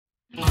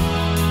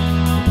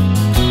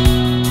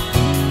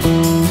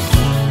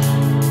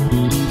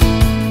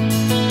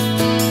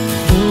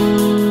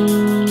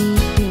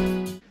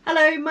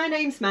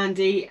name's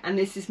Mandy and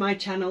this is my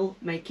channel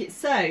Make It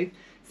So.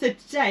 So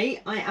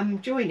today I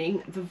am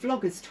joining the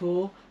vloggers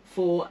tour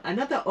for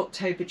another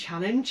October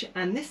challenge,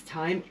 and this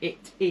time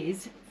it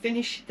is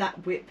Finish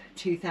That Whip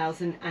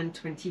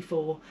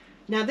 2024.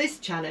 Now this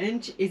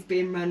challenge is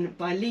being run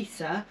by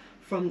Lisa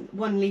from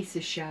One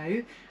Lisa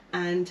Show,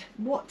 and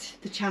what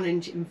the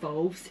challenge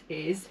involves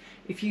is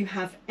if you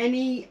have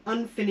any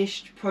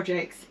unfinished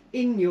projects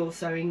in your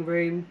sewing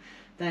room,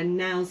 then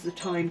now's the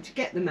time to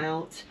get them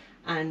out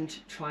and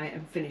try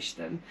and finish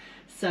them.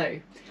 So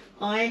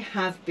I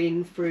have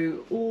been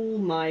through all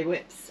my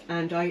whips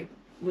and I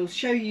will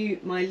show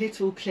you my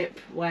little clip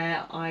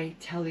where I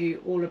tell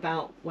you all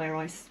about where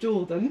I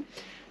store them,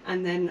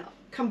 and then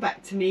come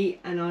back to me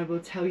and I will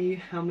tell you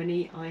how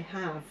many I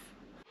have.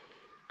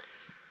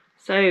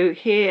 So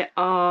here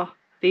are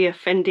the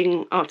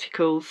offending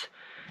articles.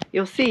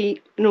 You'll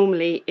see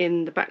normally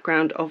in the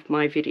background of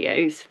my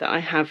videos that I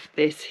have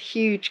this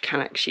huge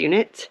Kallax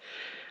unit,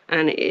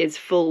 and it is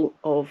full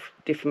of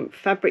different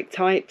fabric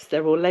types.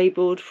 They're all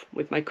labelled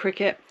with my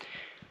Cricut,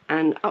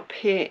 and up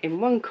here in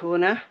one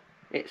corner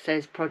it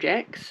says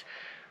projects,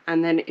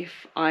 and then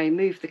if I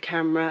move the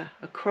camera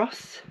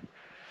across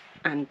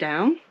and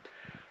down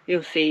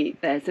you'll see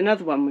there's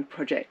another one with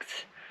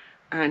projects,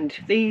 and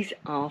these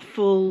are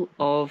full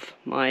of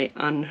my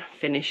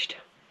unfinished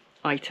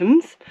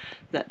items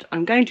that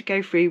I'm going to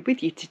go through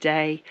with you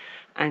today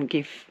and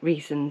give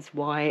reasons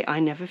why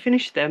I never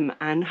finished them,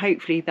 and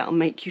hopefully that'll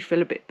make you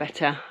feel a bit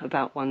better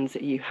about ones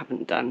that you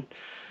haven't done.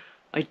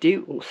 I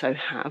do also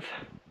have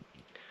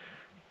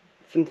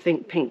some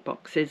Think Pink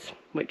boxes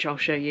which I'll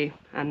show you,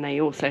 and they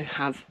also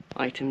have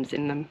items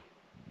in them.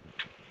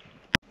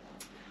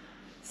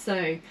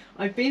 So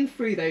I've been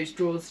through those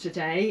drawers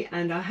today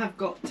and I have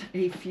got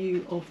a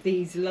few of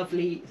these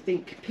lovely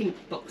Think Pink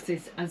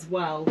boxes as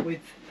well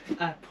with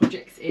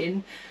projects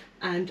in,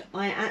 and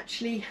I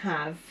actually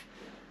have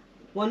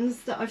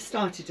ones that I've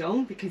started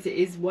on because it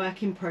is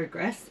work in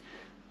progress.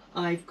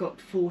 I've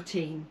got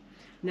 14.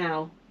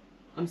 Now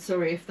I'm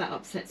sorry if that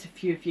upsets a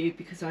few of you,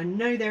 because I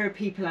know there are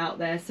people out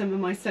there, some of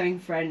my sewing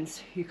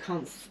friends, who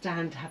can't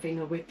stand having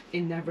a whip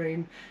in their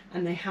room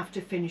and they have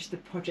to finish the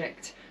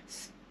project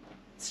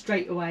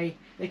straight away.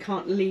 They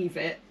can't leave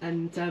it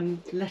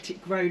and let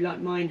it grow like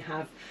mine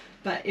have.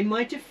 But in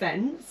my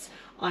defence,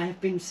 I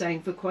have been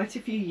sewing for quite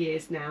a few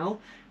years now,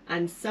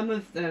 and some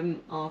of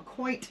them are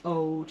quite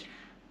old,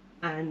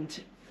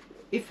 and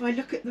if I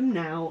look at them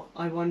now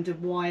I wonder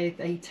why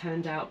they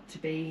turned out to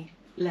be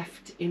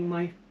left in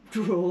my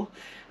drawer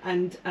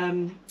and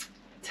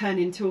turn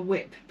into a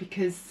whip,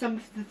 because some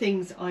of the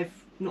things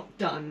I've not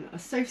done are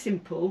so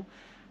simple,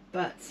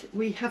 but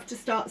we have to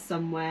start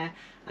somewhere.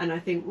 And I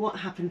think what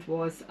happened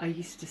was I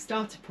used to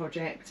start a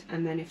project,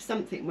 and then if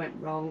something went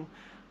wrong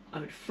I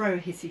would throw a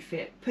hissy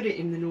fit, put it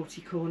in the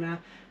naughty corner,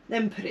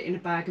 then put it in a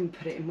bag and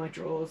put it in my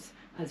drawers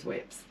as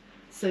whips.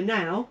 So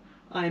now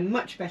I'm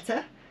much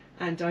better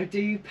and I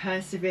do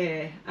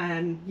persevere,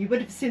 and you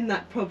would have seen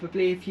that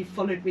probably if you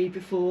followed me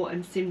before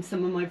and seen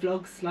some of my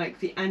vlogs,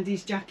 like the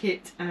Andy's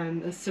jacket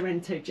and the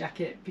Sorrento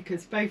jacket,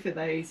 because both of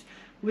those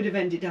would have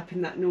ended up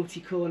in that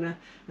naughty corner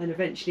and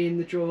eventually in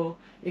the drawer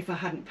if I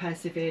hadn't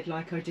persevered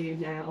like I do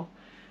now.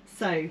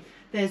 So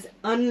there's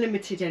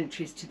unlimited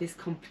entries to this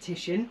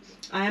competition.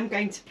 I am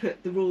going to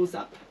put the rules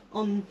up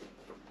on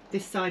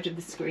this side of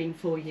the screen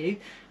for you,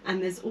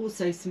 and there's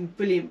also some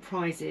brilliant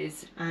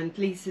prizes, and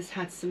Lisa's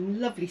had some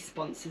lovely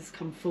sponsors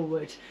come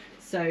forward,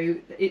 so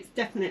it's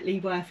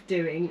definitely worth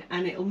doing,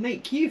 and it'll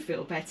make you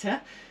feel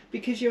better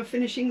because you're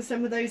finishing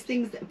some of those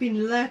things that have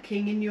been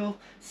lurking in your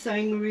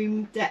sewing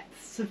room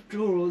depths of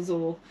drawers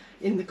or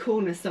in the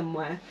corner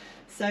somewhere.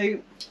 So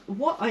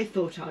what I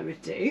thought I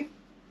would do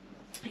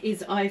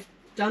is I've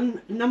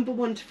done number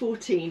 1 to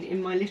 14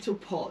 in my little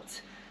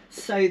pot,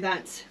 so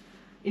that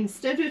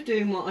instead of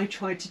doing what I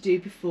tried to do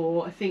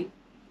before, I think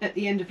at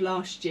the end of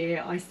last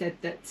year I said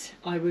that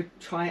I would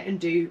try and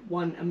do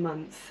one a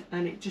month,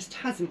 and it just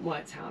hasn't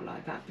worked out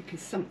like that because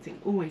something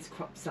always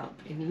crops up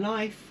in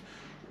life,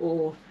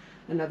 or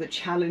another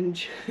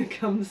challenge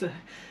comes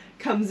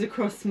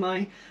across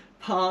my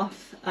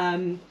path,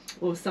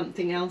 or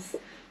something else.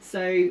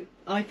 So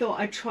I thought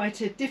I'd try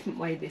it a different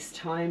way this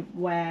time,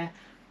 where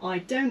I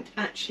don't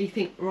actually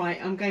think, right,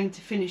 I'm going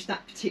to finish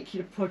that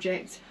particular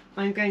project.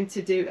 I'm going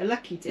to do a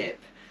lucky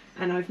dip,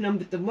 and I've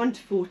numbered them 1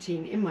 to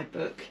 14 in my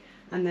book,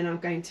 and then I'm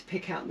going to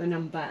pick out the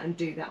number and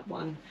do that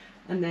one,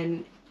 and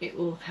then it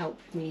will help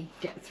me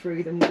get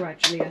through them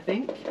gradually, I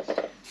think.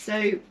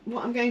 So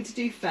what I'm going to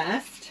do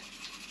first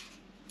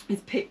is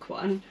pick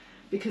one,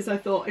 because I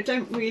thought I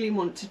don't really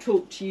want to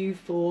talk to you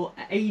for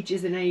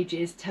ages and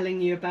ages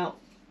telling you about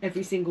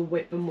every single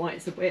whip and why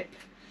it's a whip.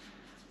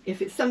 If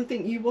it's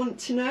something you want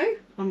to know,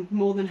 I'm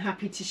more than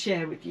happy to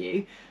share with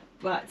you,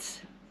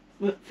 but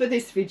for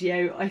this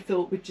video I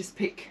thought we'd just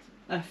pick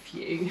a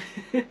few.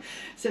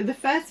 So the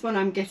first one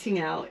I'm getting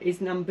out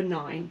is number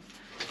 9.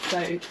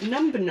 So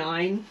number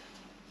 9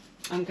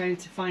 I'm going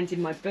to find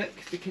in my book,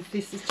 because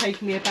this has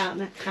taken me about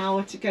an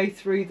hour to go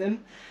through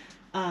them.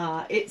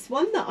 It's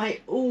one that I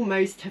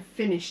almost have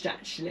finished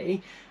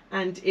actually,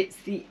 and it's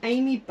the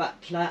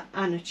Butler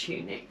Anna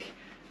Tunic.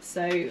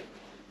 So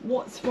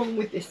what's wrong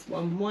with this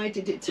one? Why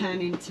did it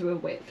turn into a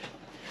whip?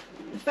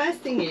 The first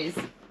thing is,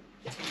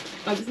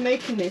 I was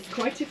making this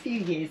quite a few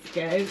years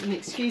ago, and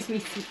excuse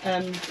me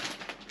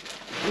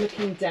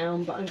looking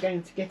down, but I'm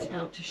going to get it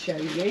out to show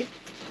you.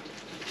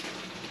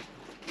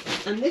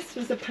 And this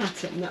was a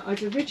pattern that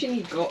I'd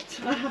originally got,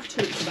 I have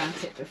talked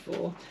about it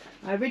before,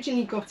 I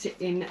originally got it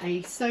in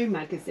a sew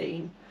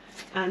magazine,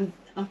 and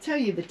I'll tell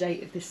you the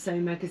date of this sew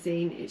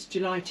magazine, it's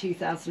July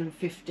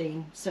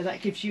 2015, so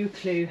that gives you a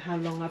clue how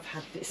long I've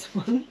had this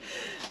one.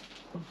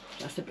 Oh,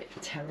 that's a bit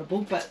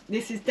terrible, but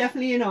this is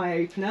definitely an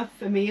eye-opener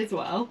for me as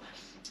well.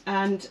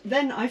 And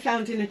then I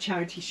found in a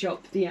charity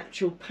shop the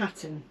actual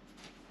pattern.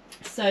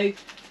 So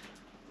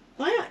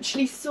I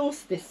actually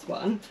sourced this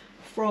one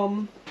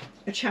from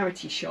a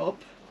charity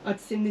shop. I'd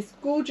seen this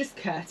gorgeous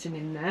curtain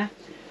in there,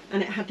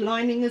 and it had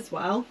lining as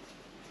well.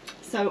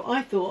 So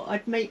I thought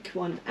I'd make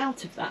one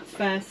out of that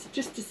first,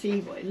 just to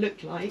see what it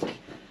looked like,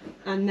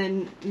 and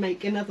then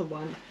make another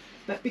one.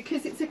 But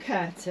because it's a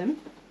curtain,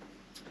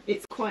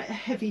 it's quite a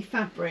heavy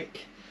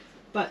fabric.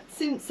 But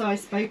since I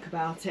spoke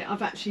about it,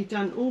 I've actually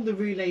done all the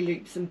roulet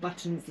loops and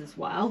buttons as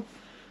well.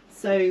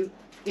 So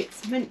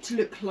it's meant to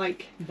look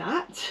like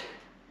that.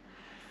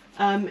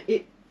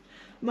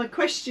 My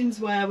questions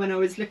were, when I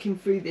was looking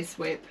through this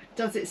whip,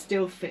 does it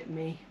still fit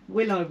me?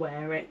 Will I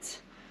wear it?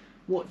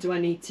 What do I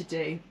need to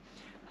do?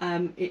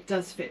 It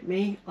does fit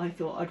me. I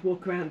thought I'd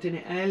walk around in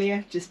it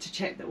earlier just to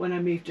check that when I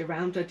moved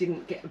around I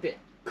didn't get a bit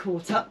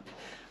caught up.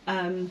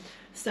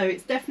 So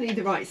it's definitely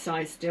the right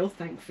size still,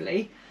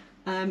 thankfully.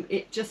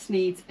 It just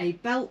needs a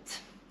belt,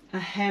 a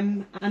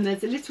hem, and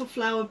there's a little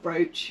flower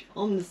brooch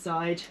on the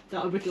side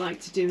that I would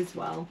like to do as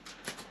well.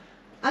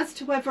 As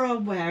to whether I'll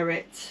wear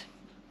it,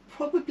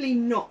 probably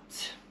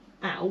not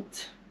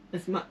out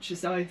as much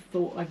as I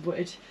thought I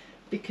would,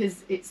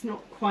 because it's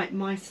not quite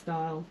my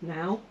style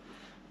now.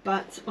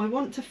 But I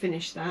want to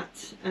finish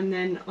that, and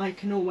then I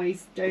can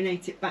always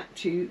donate it back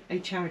to a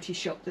charity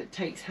shop that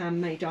takes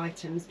handmade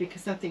items,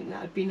 because I think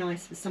that would be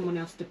nice for someone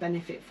else to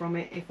benefit from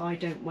it if I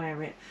don't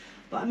wear it.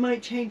 But I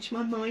might change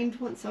my mind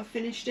once I've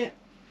finished it.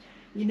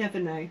 You never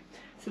know.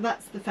 So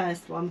that's the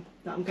first one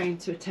that I'm going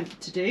to attempt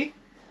to do.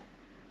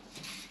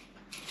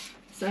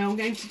 So I'm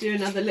going to do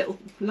another little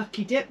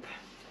lucky dip.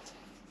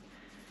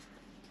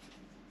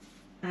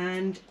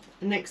 And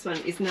the next one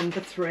is number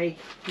 3.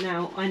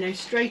 Now I know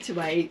straight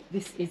away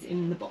this is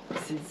in the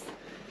boxes.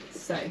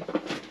 So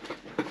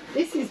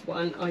this is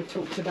one I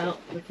talked about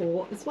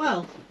before as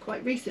well,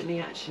 quite recently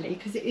actually,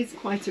 because it is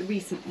quite a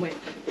recent whip,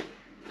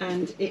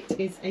 and it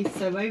is a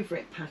sew over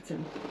it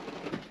pattern.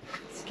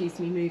 Excuse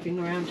me moving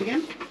around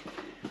again.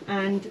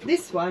 And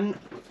this one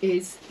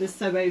is the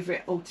sew over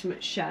it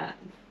ultimate shirt.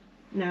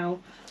 Now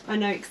I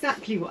know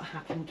exactly what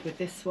happened with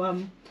this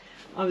one.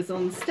 I was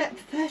on step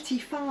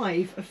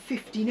 35 of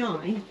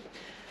 59,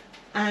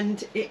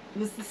 and it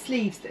was the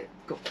sleeves that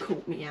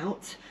caught me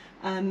out.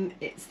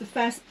 It's the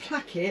first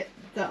placket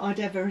that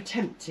I'd ever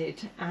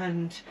attempted,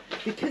 and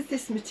because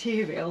this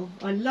material,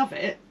 I love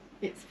it,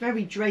 it's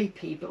very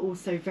drapey but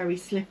also very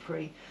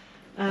slippery.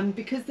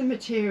 Because the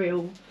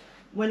material,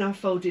 when I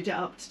folded it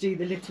up to do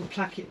the little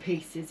placket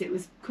pieces, it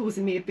was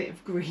causing me a bit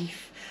of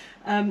grief.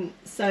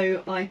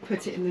 So I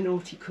put it in the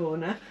naughty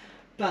corner.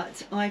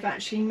 But I've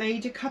actually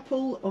made a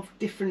couple of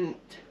different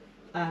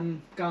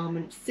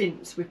garments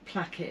since with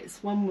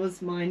plackets. One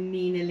was my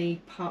Nina Lee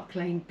Park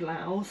Lane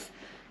blouse,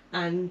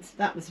 and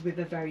that was with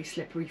a very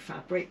slippery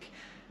fabric,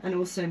 and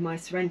also my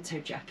Sorrento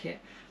jacket.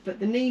 But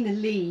the Nina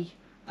Lee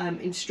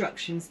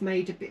instructions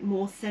made a bit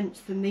more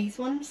sense than these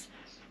ones,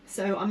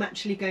 so I'm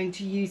actually going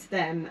to use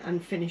them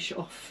and finish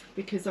off,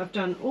 because I've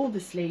done all the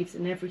sleeves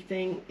and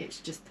everything. It's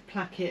just the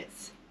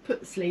plackets,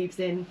 put the sleeves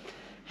in,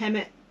 hem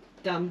it,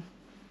 done.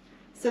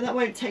 So that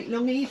won't take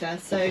long either,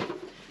 so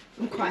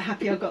I'm quite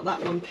happy I got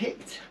that one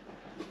picked.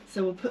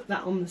 So we'll put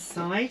that on the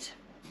side,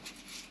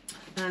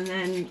 and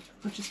then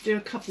I'll just do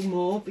a couple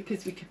more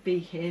because we could be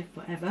here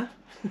forever.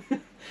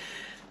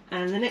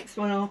 And the next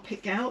one I'll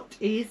pick out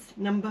is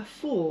number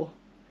 4.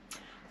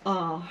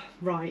 Ah,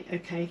 right,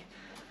 okay.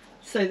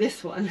 So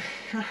this one,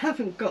 I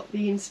haven't got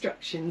the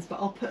instructions, but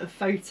I'll put a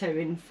photo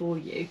in for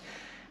you.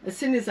 As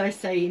soon as I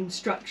say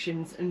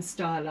instructions and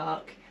style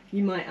arc,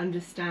 you might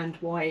understand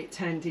why it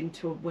turned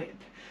into a whip.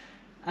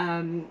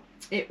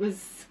 It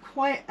was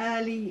quite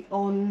early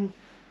on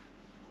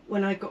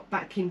when I got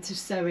back into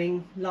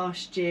sewing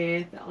last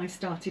year that I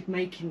started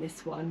making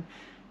this one,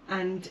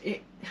 and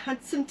it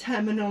had some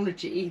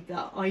terminology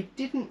that I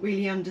didn't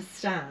really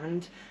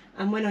understand,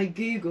 and when I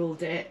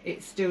googled it,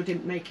 it still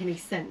didn't make any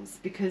sense,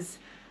 because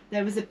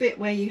there was a bit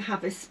where you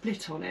have a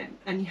split on it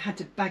and you had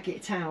to bag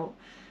it out.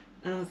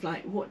 And I was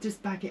like, what does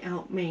bag it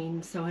out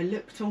mean? So I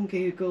looked on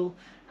Google,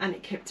 and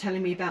it kept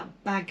telling me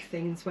about bag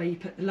things where you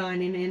put the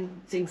lining in,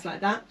 things like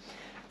that.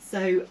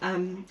 So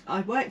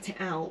I worked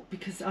it out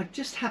because I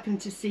just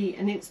happened to see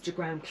an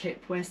Instagram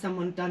clip where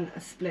someone done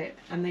a split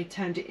and they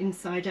turned it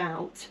inside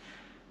out,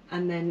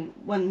 and then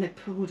when they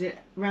pulled it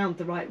round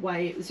the right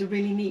way, it was a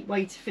really neat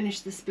way to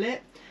finish the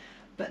split.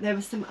 but there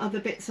were some other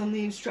bits on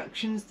the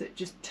instructions that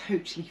just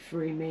totally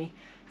threw me.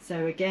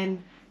 So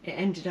again, it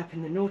ended up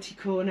in the naughty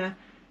corner,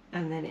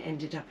 and then it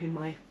ended up in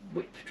my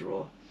whip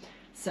drawer.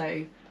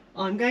 So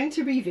I'm going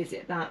to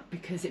revisit that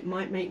because it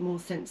might make more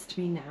sense to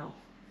me now,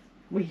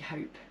 we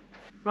hope.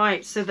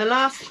 Right, so the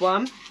last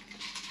one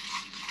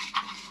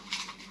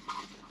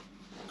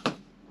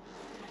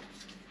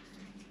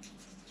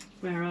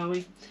where are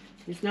we?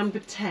 Is number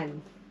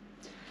 10.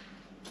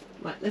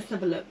 Right, let's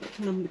have a look.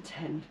 Number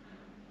 10.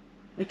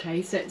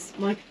 Okay, so it's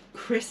my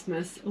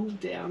Christmas, oh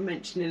dear, I'm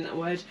mentioning that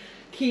word,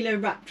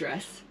 Keilo wrap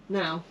dress.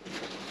 Now,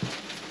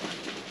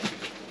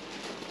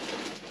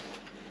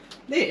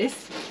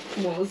 this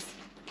was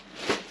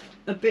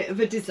a bit of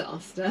a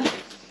disaster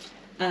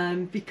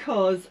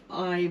because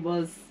it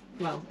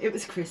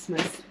was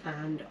Christmas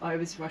and I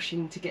was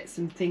rushing to get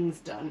some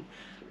things done,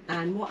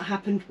 and what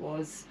happened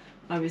was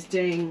I was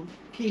doing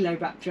Keilo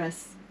wrap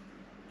dress.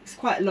 It's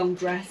quite a long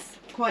dress,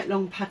 quite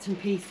long pattern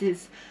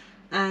pieces,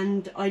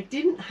 and I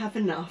didn't have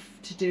enough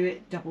to do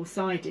it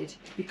double-sided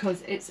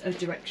because it's a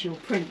directional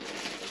print.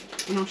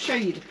 And I'll show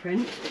you the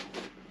print.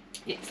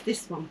 It's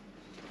this one,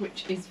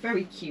 which is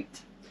very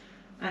cute,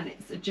 and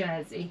it's a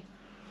jersey.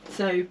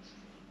 So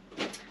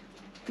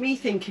me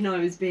thinking I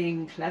was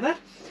being clever,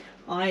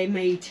 I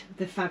made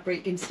the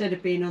fabric, instead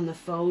of being on the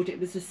fold, it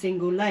was a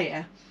single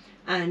layer,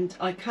 and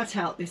I cut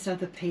out this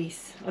other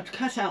piece. I'd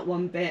cut out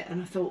one bit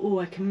and I thought, oh,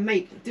 I can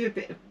do a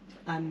bit of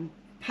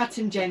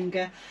pattern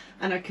Jenga,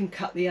 and I can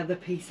cut the other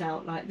piece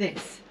out like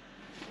this.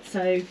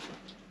 So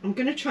I'm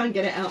going to try and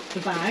get it out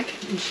the bag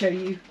and show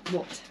you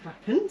what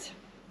happened,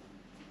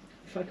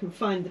 if I can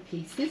find the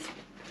pieces.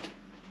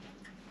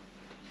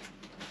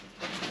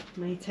 It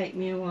may take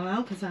me a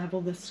while because I have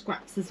all the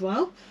scraps as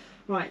well.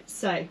 Right,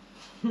 so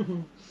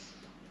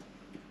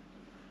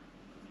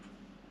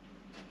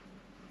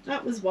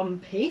that was one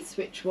piece,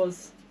 which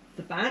was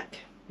the back,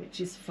 which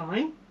is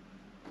fine.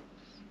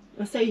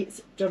 I say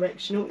it's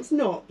directional, it's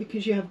not,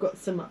 because you have got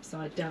some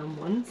upside down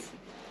ones.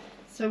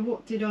 So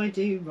what did I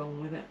do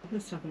wrong with it?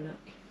 Let's have a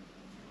look.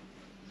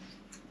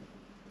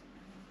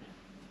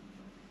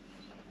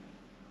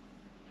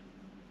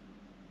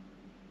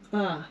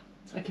 Ah,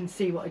 I can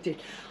see what I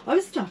did. I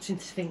was starting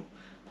to think,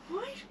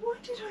 why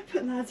did I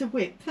put that as a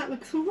whip? That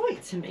looks all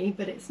right to me,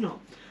 but it's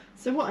not.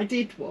 So what I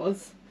did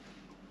was,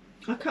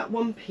 I cut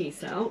one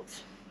piece out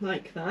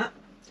like that,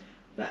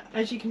 but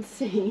as you can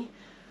see,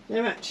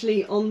 they're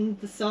actually on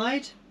the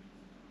side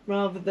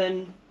rather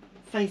than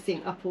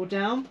facing up or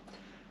down.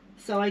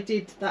 So I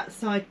did that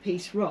side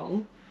piece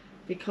wrong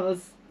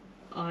because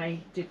I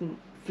didn't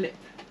flip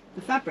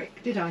the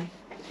fabric, did I?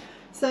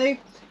 So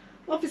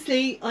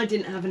obviously I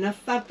didn't have enough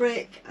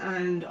fabric,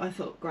 and I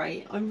thought,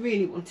 great, I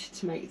really wanted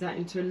to make that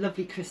into a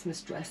lovely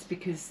Christmas dress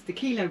because the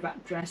Keilo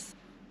wrap dress,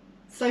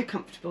 so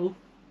comfortable.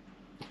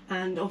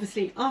 And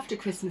obviously after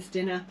Christmas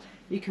dinner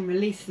you can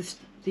release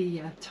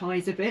the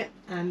ties a bit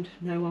and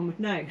no one would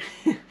know.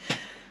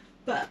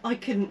 But I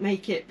couldn't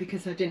make it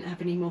because I didn't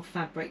have any more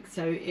fabric,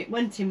 so it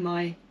went in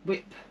my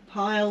whip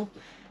pile,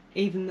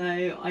 even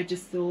though I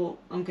just thought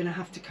I'm going to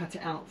have to cut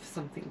it out for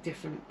something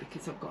different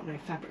because I've got no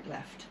fabric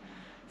left.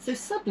 So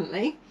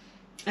suddenly,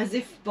 as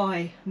if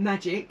by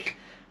magic,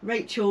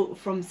 Rachel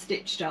from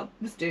Stitched Up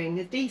was doing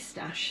a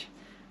de-stash,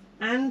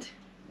 and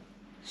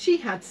she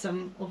had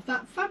some of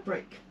that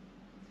fabric.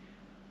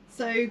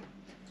 So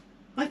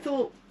I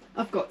thought,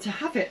 I've got to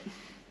have it,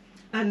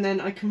 and then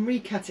I can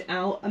recut it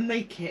out and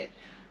make it.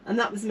 And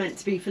that was meant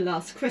to be for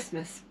last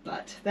Christmas,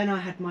 but then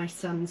I had my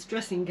son's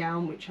dressing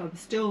gown, which I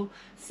was still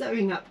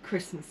sewing up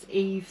Christmas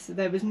Eve, so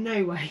there was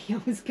no way I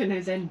was going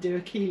to then do a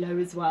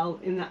Keilo as well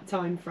in that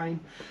time frame.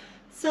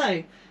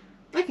 So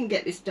I can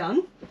get this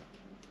done,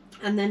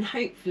 and then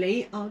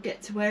hopefully I'll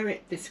get to wear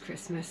it this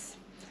Christmas.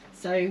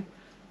 So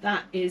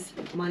that is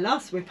my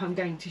last whip I'm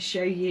going to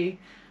show you,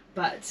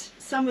 but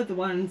some of the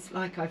ones,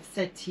 like I've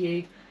said to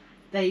you,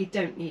 they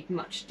don't need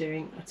much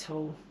doing at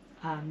all.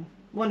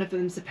 One of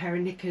them's a pair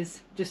of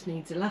knickers, just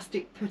needs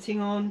elastic putting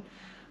on.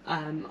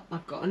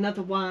 I've got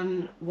another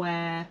one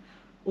where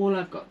all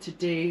I've got to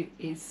do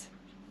is,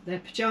 they're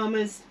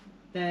pyjamas,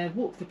 they're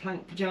Walk the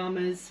Plank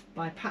pyjamas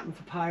by Pattern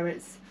for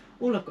Pirates.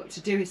 All I've got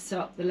to do is sew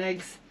up the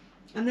legs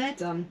and they're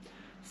done.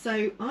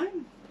 So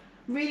I'm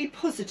really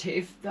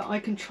positive that I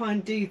can try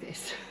and do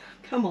this.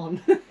 Come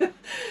on.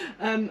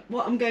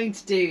 What I'm going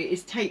to do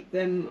is take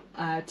them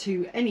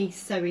to any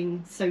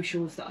sewing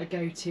socials that I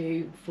go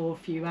to for a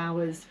few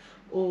hours,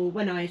 or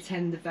when I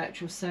attend the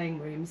virtual sewing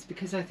rooms,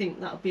 because I think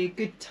that'll be a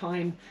good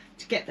time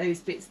to get those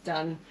bits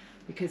done,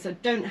 because I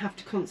don't have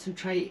to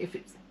concentrate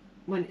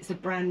when it's a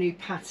brand new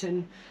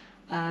pattern.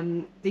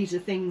 These are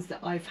things that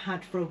I've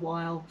had for a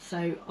while,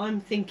 so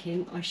I'm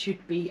thinking I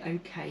should be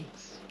okay.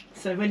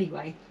 So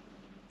anyway,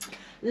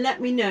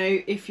 let me know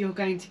if you're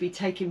going to be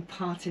taking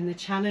part in the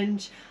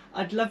challenge.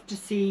 I'd love to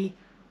see,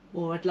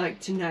 or I'd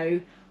like to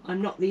know,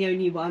 I'm not the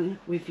only one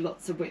with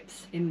lots of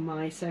whips in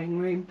my sewing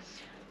room,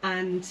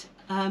 and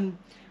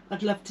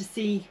I'd love to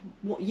see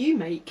what you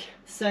make.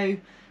 So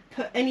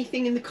put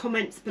anything in the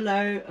comments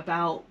below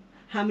about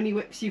how many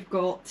whips you've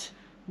got,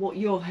 what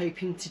you're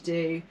hoping to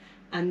do,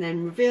 and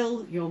then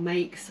reveal your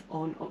makes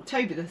on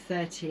October the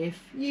 30th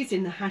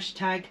using the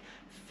hashtag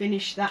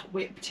Finish That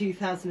Whip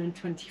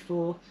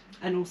 2024,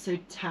 and also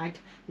tag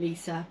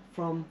Lisa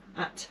from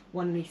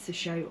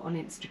 @OneLisaShow on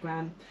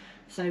Instagram.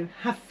 So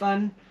have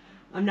fun.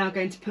 I'm now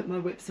going to put my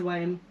whips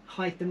away and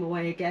hide them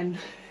away again,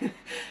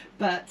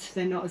 but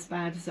they're not as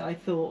bad as I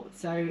thought.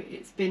 So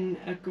it's been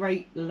a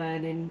great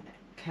learning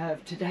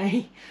curve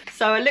today.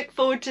 So I look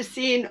forward to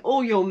seeing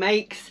all your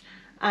makes,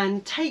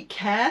 and take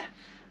care.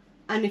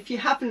 And if you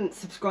haven't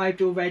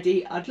subscribed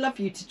already, I'd love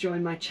you to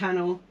join my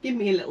channel. Give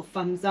me a little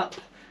thumbs up,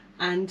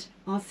 and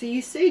I'll see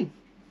you soon.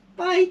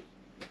 Bye.